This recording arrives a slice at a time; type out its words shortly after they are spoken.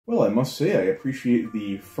must say, I appreciate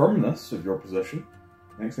the firmness of your position.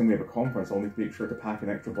 Next time we have a conference, I'll need to make sure to pack an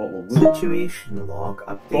extra bottle of lube. Situation log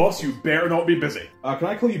update. Boss, you better not be busy. Can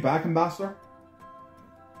I call you back, Ambassador?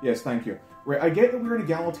 Yes, thank you. Right, I get that we're an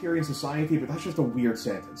egalitarian society, but that's just a weird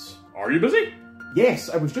sentence. Are you busy? Yes,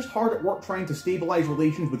 I was just hard at work trying to stabilise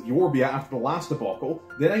relations with Yorbia after the last debacle.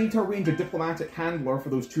 Then I need to arrange a diplomatic handler for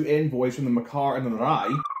those 2 envoys from the Makar and the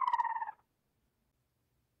Narai.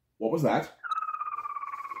 What was that?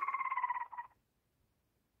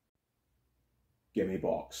 Gimme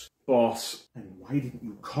box. Boss. And why didn't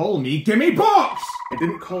you call me Gimme box? I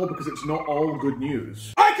didn't call because it's not all good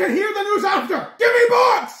news. I can hear the news after! Gimme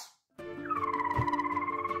box!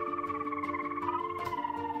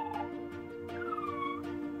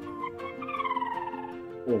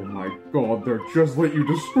 Oh my god, they're just like you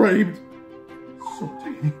described. So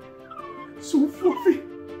tiny. So fluffy.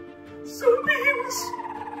 So beans.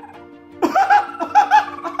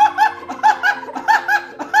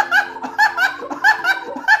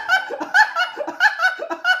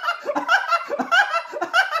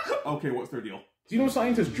 Okay, what's their deal?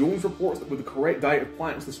 Xenoscientist Jones reports that with the correct diet of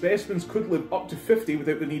plants, the specimens could live up to 50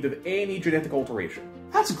 without the need of any genetic alteration.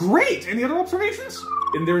 That's great! Any other observations?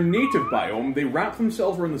 In their native biome, they wrap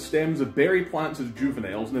themselves around the stems of berry plants as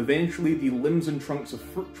juveniles, and eventually the limbs and trunks of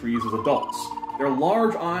fruit trees as adults. Their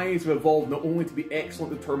large eyes have evolved not only to be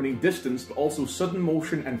excellent at determining distance, but also sudden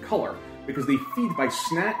motion and colour, because they feed by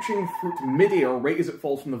snatching fruit mid-air right as it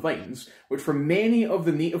falls from the vines, which for many of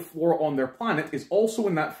the native flora on their planet is also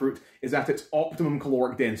when that fruit is at its optimum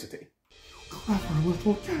caloric density. Clever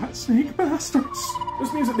little cat snake bastards.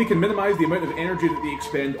 This means that they can minimise the amount of energy that they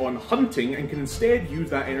expend on hunting and can instead use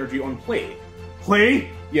that energy on play. Play?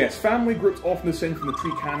 Yes, family groups often descend from the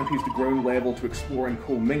tree canopies to ground level to explore and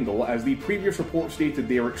commingle. As the previous report stated,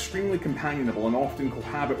 they are extremely companionable and often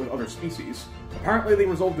cohabit with other species. Apparently they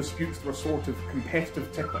resolve disputes through a sort of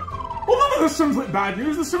competitive tickling. Well, none of this sounds like bad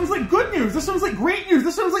news, this sounds like good news, this sounds like great news,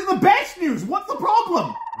 this sounds like the best news! What's the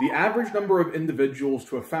problem? The average number of individuals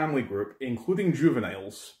to a family group, including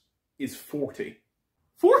juveniles, is 40.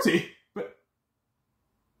 40? But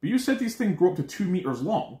you said these things grow up to 2 meters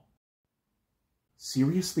long.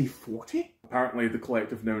 Seriously, 40? Apparently the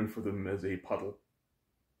collective noun for them is a puddle,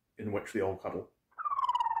 in which they all cuddle.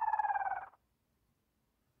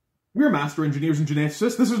 We're master engineers and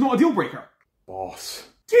geneticists, this is not a deal breaker. Boss.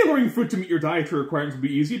 Tailoring food to meet your dietary requirements will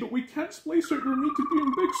be easy, but we can't splice out your need to be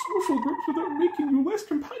in big social groups without making you less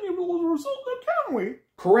companionable as a result, now can we?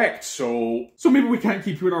 Correct, so maybe we can't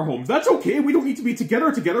keep you in our homes. That's okay, we don't need to be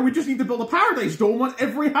together, we just need to build a paradise dome on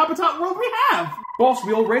every habitat world we have! Boss,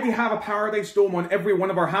 we already have a paradise dome on every one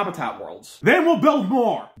of our habitat worlds. Then we'll build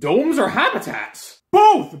more! Domes or habitats?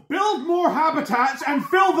 Both! Build more habitats and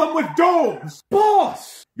fill them with domes!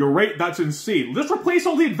 Boss! You're right, that's insane. Just replace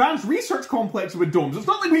all the advanced research complexes with domes. It's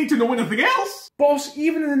not like we need to know anything else! Boss,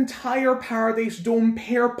 even an entire paradise dome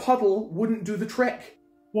per puddle wouldn't do the trick.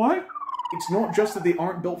 Why? It's not just that they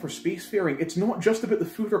aren't built for spacefaring, it's not just about the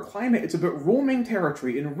food or climate, it's about roaming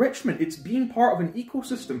territory, enrichment, it's being part of an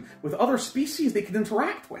ecosystem with other species they can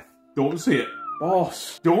interact with. Don't say it.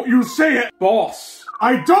 Boss. Don't you say it! Boss.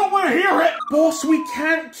 I don't want to hear it! Boss, we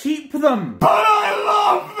can't keep them! But I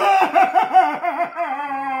love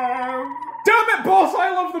them! Damn it, boss, I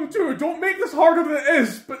love them too! Don't make this harder than it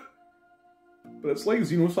is! But it's like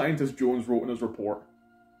Xenoscientist Jones wrote in his report.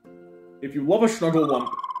 If you love a Schnoglewump,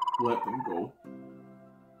 let them go.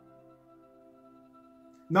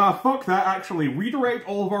 Nah, fuck that, actually. Redirect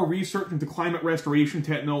all of our research into climate restoration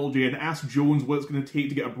technology and ask Jones what it's going to take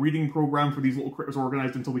to get a breeding program for these little critters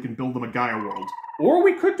organized until we can build them a Gaia world. Or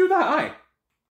we could do that, aye.